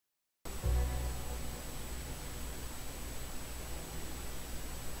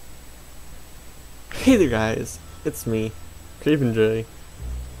Hey there guys, it's me, Kreepn, and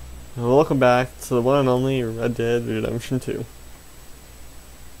welcome back to the one and only Red Dead Redemption 2.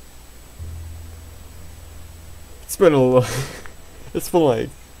 It's been it's been like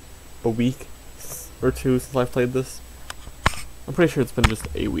a week or two since I played this. I'm pretty sure it's been just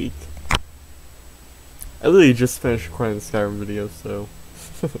a week. I literally just finished recording the Skyrim video, so...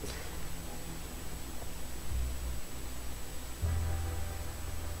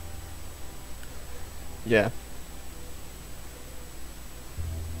 yeah.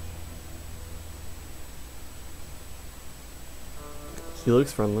 He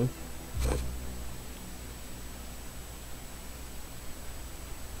looks friendly.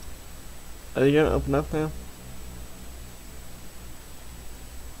 Are you gonna open up now?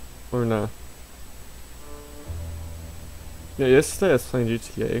 Or no? Yeah, yesterday I was playing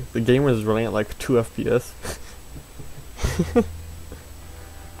GTA. The game was running at like 2 FPS.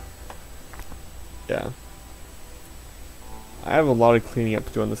 Yeah. I have a lot of cleaning up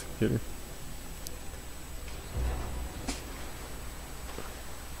to do on this computer.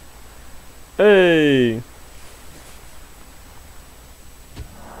 Hey!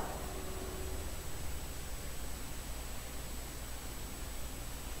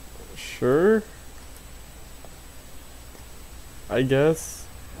 Sure? I guess.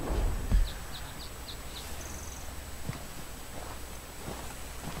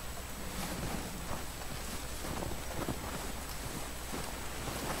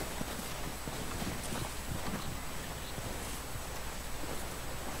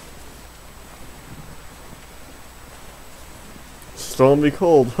 Don't be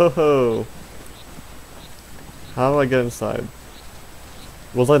cold, ho ho! How do I get inside?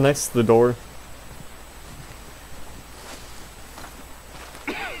 Was I next to the door?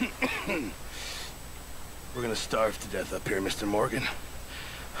 We're gonna starve to death up here, Mr. Morgan.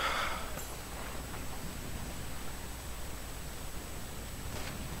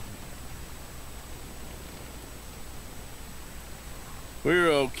 We're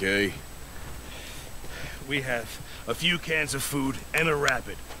okay. We have a few cans of food and a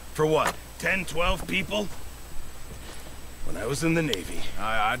rabbit. For what, 10, 12 people? When I was in the Navy...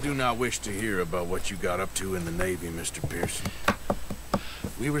 I do not wish to hear about what you got up to in the Navy, Mr. Pearson.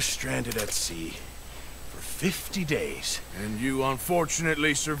 We were stranded at sea for 50 days. And you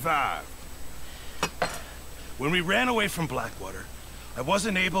unfortunately survived. When we ran away from Blackwater, I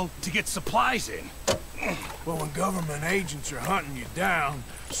wasn't able to get supplies in. Well, when government agents are hunting you down,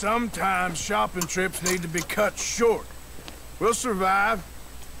 sometimes shopping trips need to be cut short. We'll survive.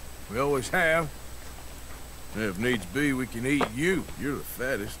 We always have. If needs be, we can eat you. You're the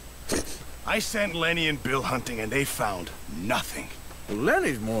fattest. I sent Lenny and Bill hunting and they found nothing. Well,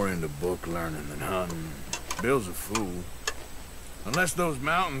 Lenny's more into book learning than hunting. Bill's a fool. Unless those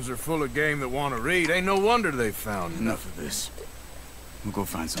mountains are full of game that want to read, ain't no wonder they found Enough of this. We'll go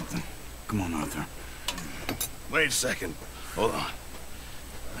find something. Come on, Arthur. Wait a second. Hold on.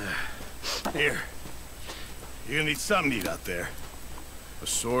 Here. You're gonna need something to eat out there.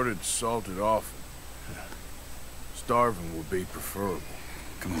 Assorted, salted offal. Starving would be preferable.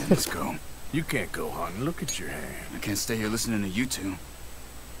 Come on, let's go. You can't go hunting. Look at your hand. I can't stay here listening to you two.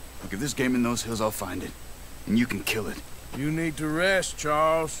 Look, if there's game in those hills, I'll find it. And you can kill it. You need to rest,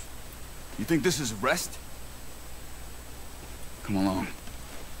 Charles. You think this is rest? Come along.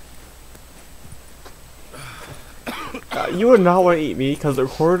 You would not want to eat me because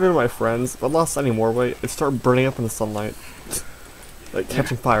according to my friends, if I lost any more weight, it'd start burning up in the sunlight. Like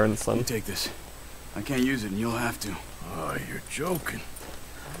catching fire in the You sun. take this. I can't use it, and you'll have to. Oh, you're joking.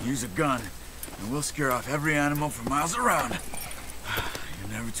 Use a gun, and we'll scare off every animal for miles around.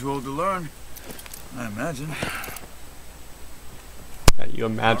 You're never too old to learn, I imagine. Yeah, you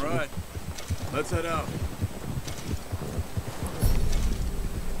imagine. All right, let's head out.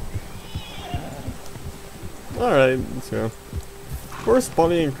 Alright, let's go. Force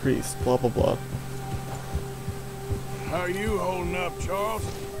body increased, blah blah blah. How are you holding up, Charles?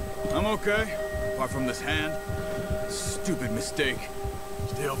 I'm okay, apart from this hand. Stupid mistake.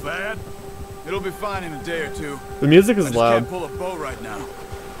 Still bad? It'll be fine in a day or two. The music I is just loud. can't pull a bow right now.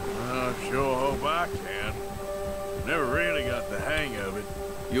 Sure hope I can. Never really got the hang of it.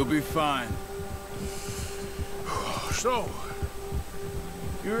 You'll be fine. So,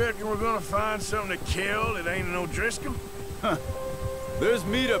 you reckon we're gonna find something to kill that ain't no Driscoll? Huh. There's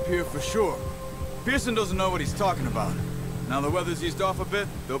meat up here for sure. Pearson doesn't know what he's talking about. Now the weather's eased off a bit,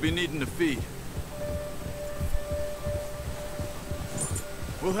 they'll be needing to feed.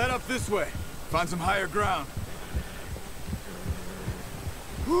 We'll head up this way. Find some higher ground.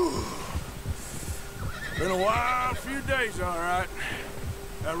 Whew. Been a wild few days, all right.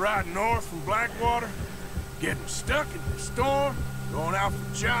 That ride north from Blackwater? Getting stuck in the storm? Going out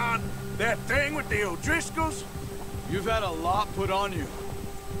for John? That thing with the O'Driscolls? You've had a lot put on you.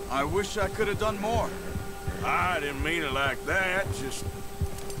 I wish I could have done more. I didn't mean it like that, just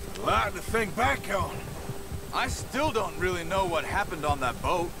a lot to think back on. I still don't really know what happened on that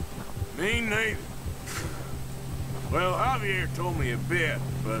boat. Me neither. Well, Javier told me a bit,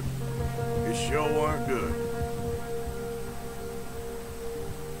 but it sure weren't good.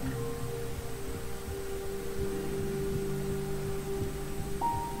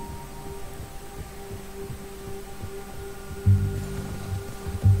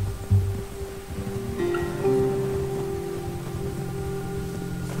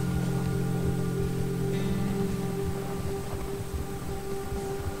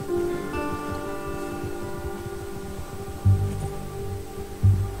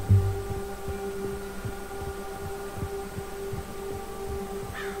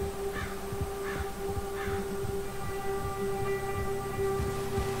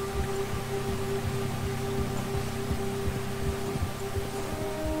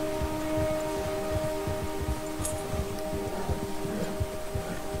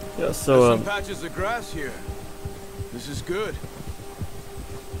 Yeah, so There's some patches of grass here. This is good.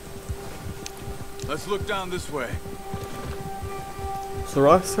 Let's look down this way. so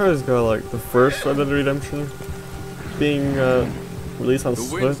Rockstar's got like the first Red Dead Redemption being released on The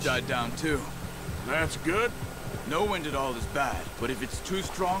Switch. wind's died down too. That's good. No wind at all is bad, but if it's too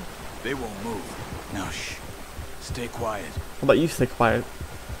strong, they won't move. Now shh. Stay quiet. How about you stay quiet?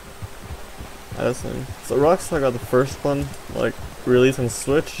 Addison. So Rockstar got the first one like released on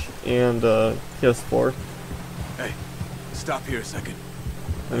Switch and PS4. Hey, stop here a second.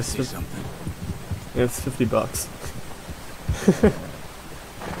 And I it's, see something. and it's $50.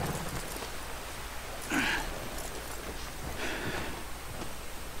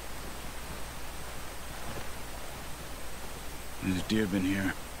 There's deer been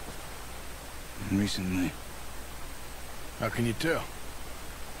here. Recently. How can you tell?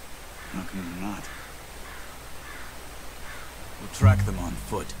 How can you not? We'll track them on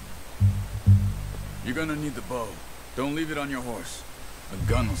foot. You're gonna need the bow. Don't leave it on your horse. A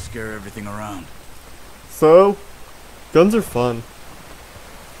gun will scare everything around. So, guns are fun.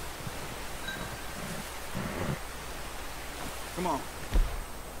 Come on.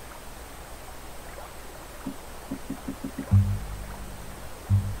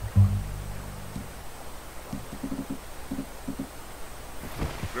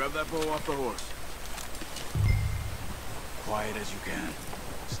 Grab that bow off the horse. Quiet as you can.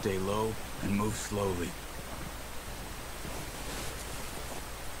 Stay low and move slowly.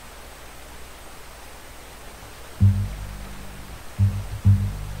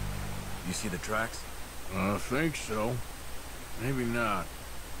 You see the tracks? I think so. Maybe not.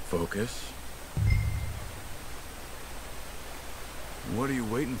 Focus. What are you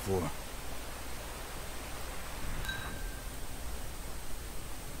waiting for?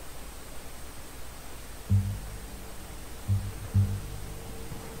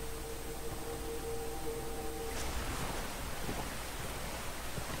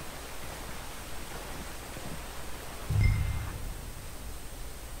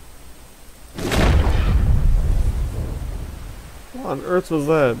 What on earth was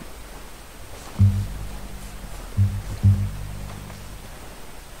that?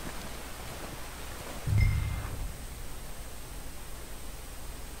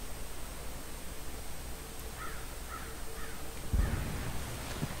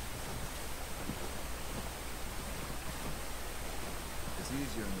 It's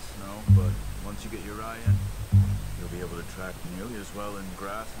easier in the snow, but once you get your eye in, you'll be able to track nearly as well in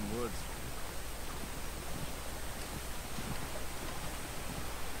grass and woods.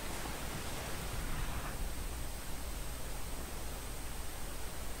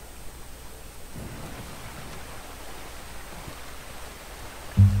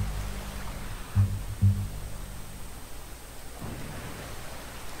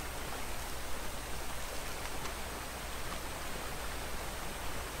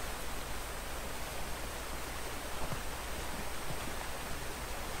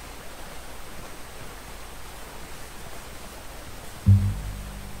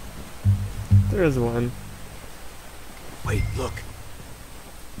 There's one. Wait, look.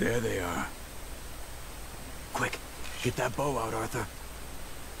 There they are. Quick, get that bow out, Arthur.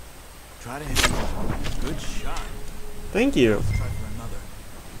 Try to hit him. Good shot. Thank you. Let's try for another.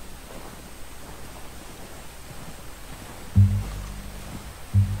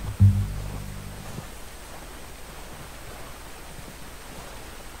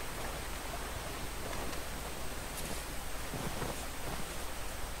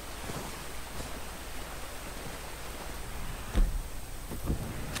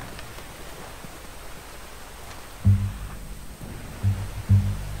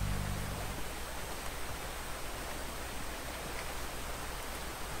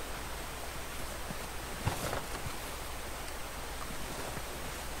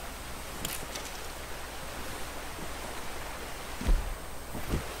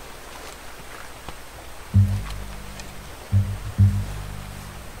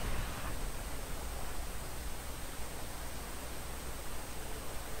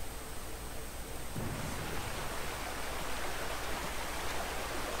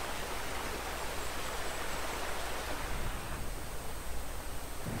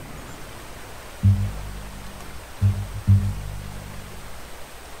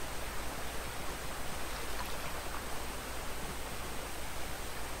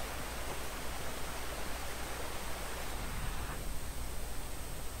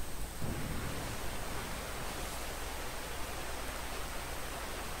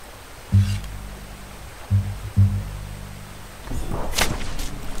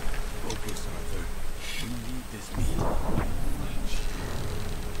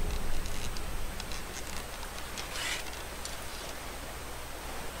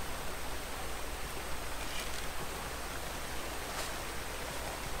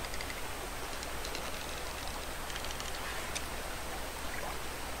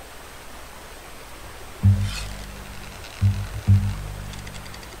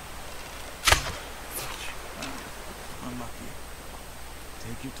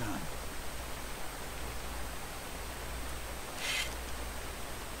 Take your time.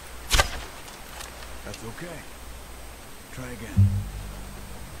 That's okay. Try again.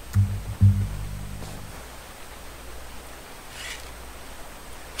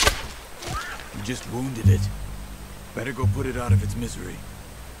 You just wounded it. Better go put it out of its misery.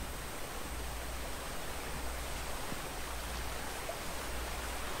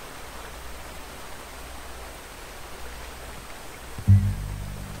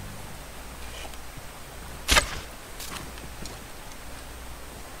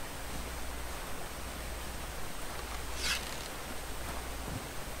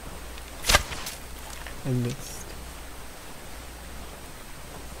 I missed.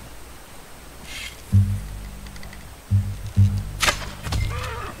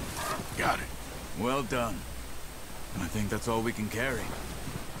 Got it. Well done. I think that's all we can carry.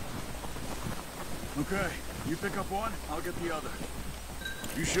 Okay, you pick up one, I'll get the other.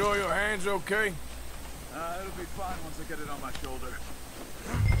 You sure your hand's okay? It'll be fine once I get it on my shoulder.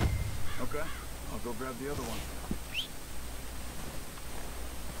 Okay, I'll go grab the other one.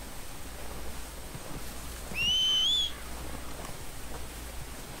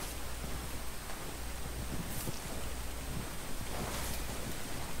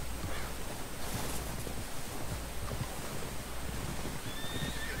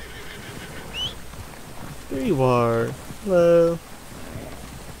 There you are. Hello.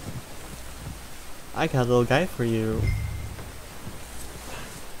 I got a little guy for you.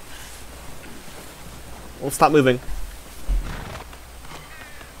 Well, stop moving.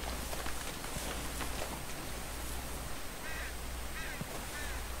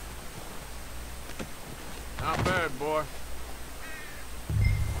 Not bad, boy.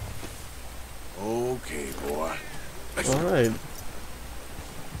 Okay, boy. Alright.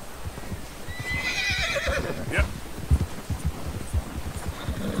 Yep.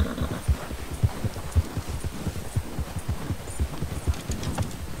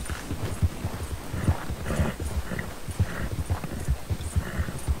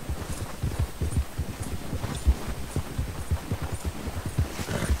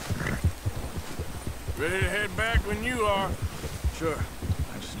 Ready to head back when you are. Sure.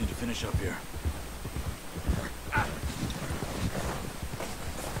 I just need to finish up here.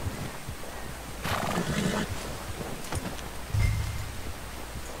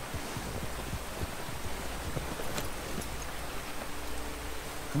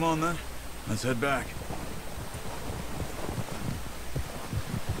 Come on then. Let's head back.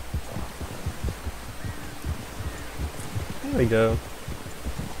 There we go.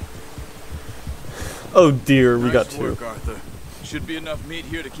 Oh dear, we got Nice two. work, Arthur. Should be enough meat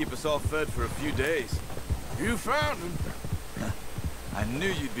here to keep us all fed for a few days. You found him. I knew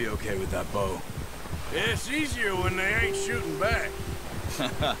you'd be okay with that bow. It's easier when they ain't shooting back.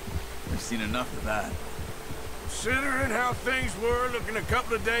 We've seen enough of that. Considering how things were looking a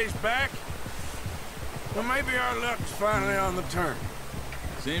couple of days back, well, maybe our luck's finally on the turn.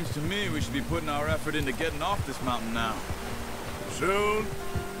 Seems to me we should be putting our effort into getting off this mountain now. Soon.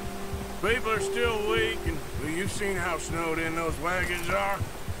 People are still weak, and well, you've seen how snowed in those wagons are.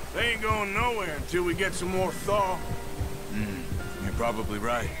 They ain't going nowhere until we get some more thaw. You're probably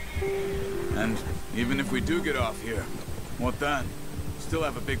right. And even if we do get off here, what then? Still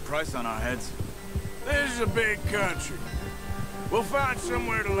have a big price on our heads. This is a big country. We'll find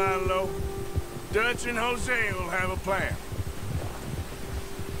somewhere to lie low. Dutch and Jose will have a plan.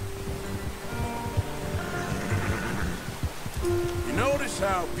 You notice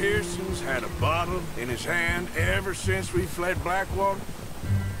how Pearson's had a bottle in his hand ever since we fled Blackwater?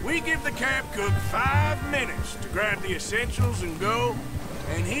 We give the camp cook 5 minutes to grab the essentials and go,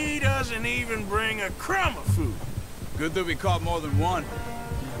 and he doesn't even bring a crumb of food. Good that we caught more than one.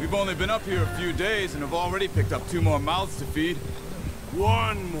 We've only been up here a few days and have already picked up 2 more mouths to feed.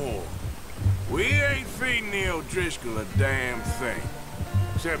 One more. We ain't feeding the O'Driscoll a damn thing.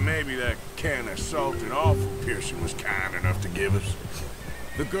 Except maybe that can of salted offal Pearson was kind enough to give us.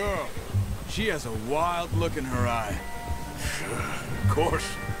 The girl, she has a wild look in her eye. Of course.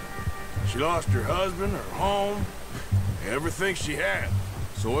 She lost her husband, her home, everything she had.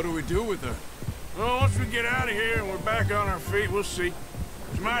 So what do we do with her? Well, once we get out of here and we're back on our feet, we'll see.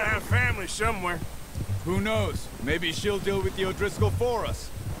 She might have family somewhere. Who knows? Maybe she'll deal with the O'Driscoll for us.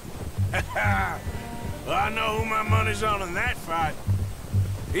 Well, I know who my money's on in that fight.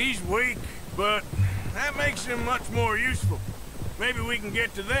 He's weak, but that makes him much more useful. Maybe we can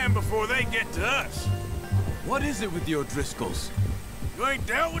get to them before they get to us. What is it with the O'Driscolls? You ain't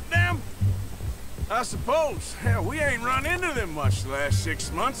dealt with them? I suppose. Hell, we ain't run into them much the last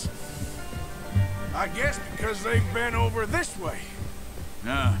 6 months. I guess because they've been over this way.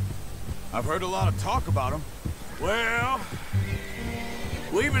 Nah. I've heard a lot of talk about him. Well,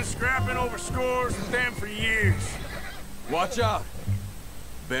 we've been scrapping over scores with them for years. Watch out.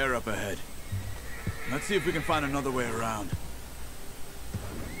 Bear up ahead. Let's see if we can find another way around.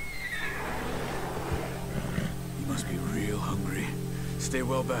 He must be real hungry. Stay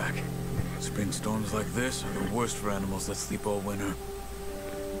well back. Spring storms like this are the worst for animals that sleep all winter.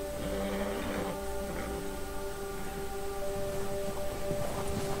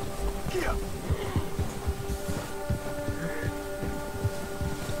 Yeah.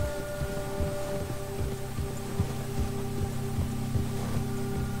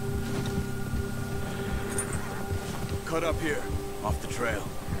 Cut up here, off the trail.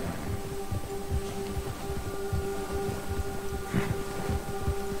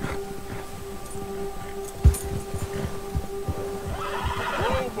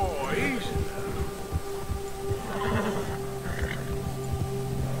 Oh boy, easy.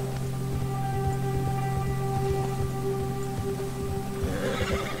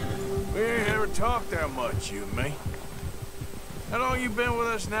 We ain't ever talked that much, you and me. How long you been with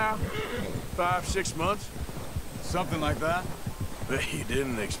us now? 5, 6 months? Something like that? Bet you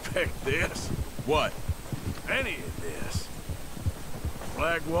didn't expect this. What? Any of this.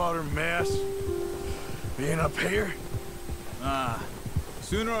 Blackwater mess. Being up here?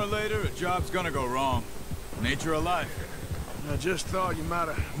 Sooner or later, a job's gonna go wrong. Nature of life. I just thought you might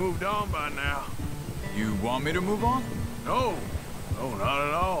have moved on by now. You want me to move on? No. No, not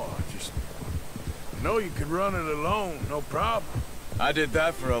at all. I know you could run it alone, no problem. I did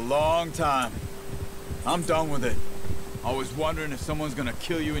that for a long time. I'm done with it. Always wondering if someone's gonna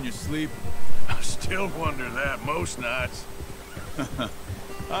kill you in your sleep. I still wonder that most nights.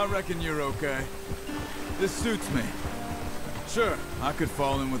 I reckon you're okay. This suits me. Sure, I could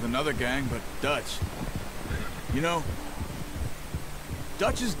fall in with another gang, but Dutch... You know,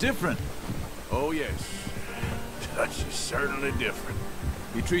 Dutch is different. Oh, yes. Dutch is certainly different.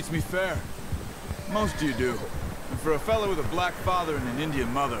 He treats me fair. Most of you do. And for a fellow with a black father and an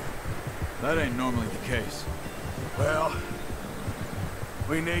Indian mother, that ain't normally the case. Well,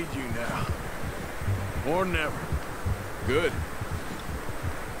 we need you now. More than ever. Good.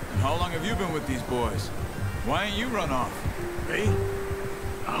 And how long have you been with these boys? Why ain't you run off? Me?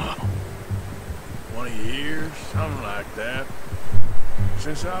 Oh, 20 years, something like that.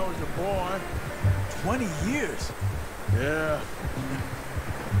 Since I was a boy. 20 years? Yeah.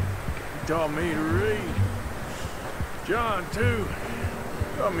 He taught me to read. John, too.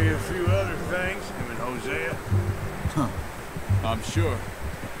 Taught me a few other things, him and Hosea. Huh. I'm sure.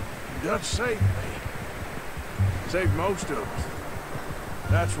 Dutch saved me. Saved most of us.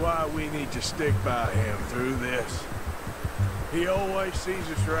 That's why we need to stick by him through this. He always sees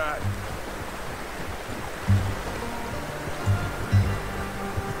us right.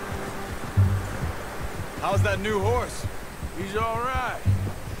 How's that new horse? He's all right.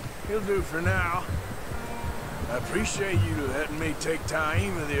 He'll do for now. I appreciate you letting me take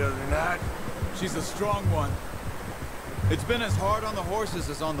Taima the other night. She's a strong one. It's been as hard on the horses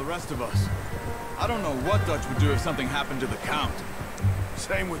as on the rest of us. I don't know what Dutch would do if something happened to the Count.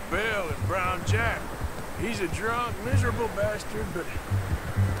 Same with Bill and Brown Jack. He's a drunk, miserable bastard, but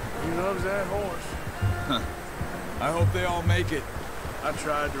he loves that horse. Huh. I hope they all make it. I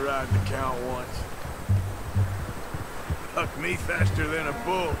tried to ride the Count once. Hucked me faster than a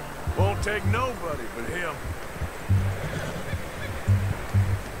bull. Won't take nobody but him.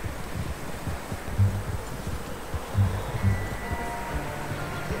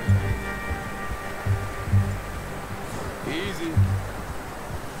 Easy.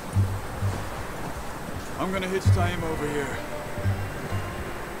 I'm gonna hitch Taima over here.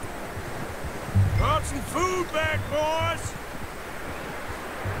 Brought some food back, boys!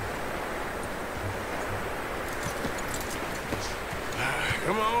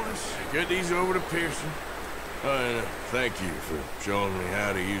 Come on, let's get these over to Pearson. And thank you for showing me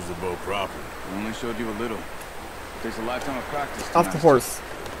how to use the bow properly. I only showed you a little. Takes a lifetime of practice to Off the master. horse.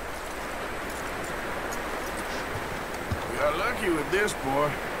 We got lucky with this,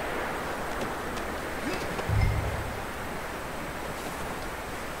 boy.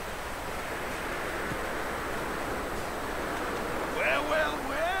 Well, well,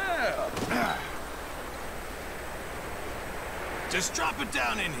 well. Just drop it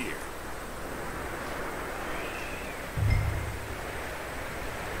down in here.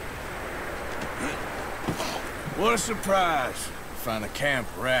 What a surprise. Find a camp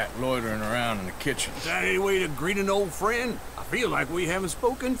rat loitering around in the kitchen. Is that any way to greet an old friend? I feel like we haven't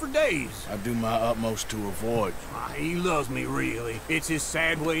spoken for days. I do my utmost to avoid. He loves me, really. It's his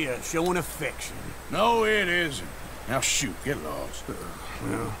sad way of showing affection. No, it isn't. Now shoot, get lost.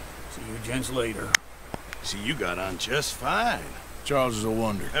 Well, see you gents later. See, you got on just fine. Charles is a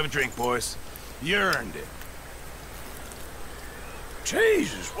wonder. Have a drink, boys. You earned it.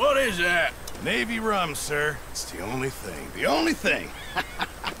 Jesus, what is that? Navy rum, sir. It's the only thing. The only thing.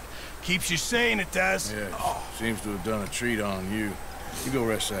 Keeps you sane, it does. Yeah, seems to have done a treat on you. You go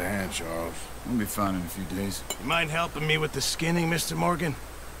rest that hand, Charles. We'll be fine in a few days. You mind helping me with the skinning, Mr. Morgan?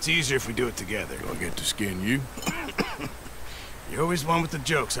 It's easier if we do it together. Do I get to skin you? You're always one with the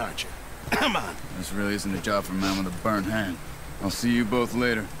jokes, aren't you? Come on. This really isn't a job for a man with a burnt hand. I'll see you both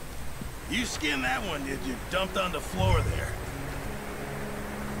later. You skinned that one, did you? Dumped on the floor there.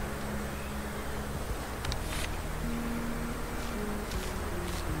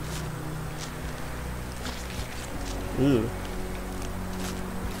 Ew.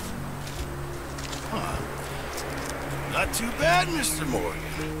 Not too bad, Mr. Morgan.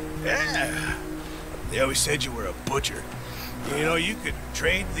 Yeah. They always said you were a butcher. You know, you could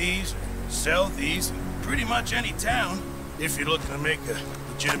trade these, or sell these, in pretty much any town, if you're looking to make a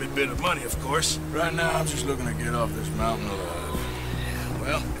legitimate bit of money, of course. Right now, I'm just looking to get off this mountain alive.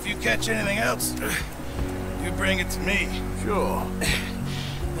 Well, if you catch anything else, you bring it to me. Sure.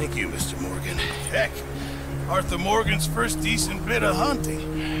 Thank you, Mr. Morgan. Heck, Arthur Morgan's first decent bit of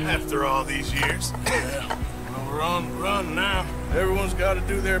hunting, after all these years. Yeah. Well, we're on the run now. Everyone's got to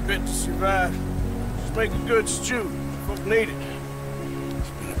do their bit to survive. Just make a good stew. Folk need it. It's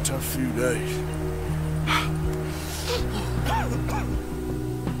been a tough few days.